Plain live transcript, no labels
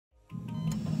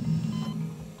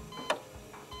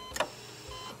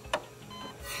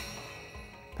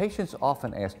Patients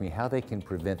often ask me how they can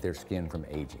prevent their skin from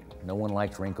aging. No one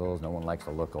likes wrinkles, no one likes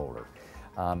to look older.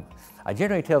 I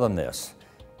generally tell them this: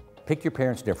 pick your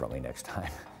parents differently next time,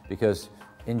 because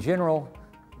in general,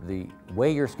 the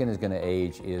way your skin is going to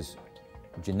age is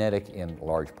genetic in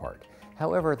large part.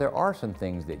 However, there are some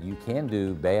things that you can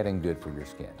do, bad and good, for your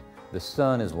skin. The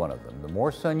sun is one of them. The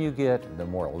more sun you get, the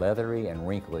more leathery and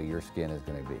wrinkly your skin is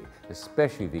going to be,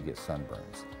 especially if you get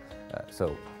sunburns.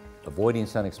 So avoiding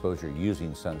sun exposure,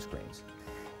 using sunscreens.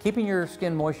 Keeping your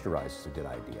skin moisturized is a good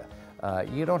idea.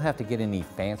 You don't have to get any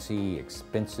fancy,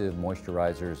 expensive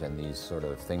moisturizers and these sort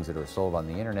of things that are sold on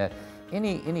the internet.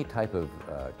 Any type of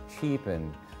cheap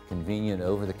and convenient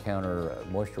over-the-counter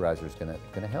moisturizer is going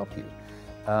to help you.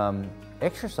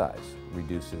 Exercise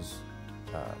reduces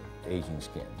aging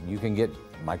skin. You can get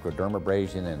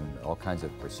microdermabrasion and all kinds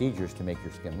of procedures to make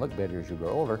your skin look better as you grow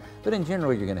older, but in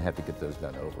general, you're going to have to get those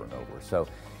done over and over. So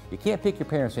you can't pick your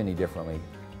parents any differently.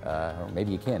 Or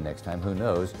maybe you can next time, who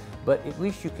knows, but at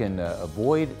least you can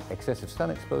avoid excessive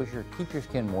sun exposure, keep your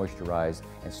skin moisturized,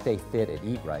 and stay fit and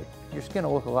eat right. Your skin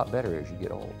will look a lot better as you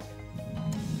get old.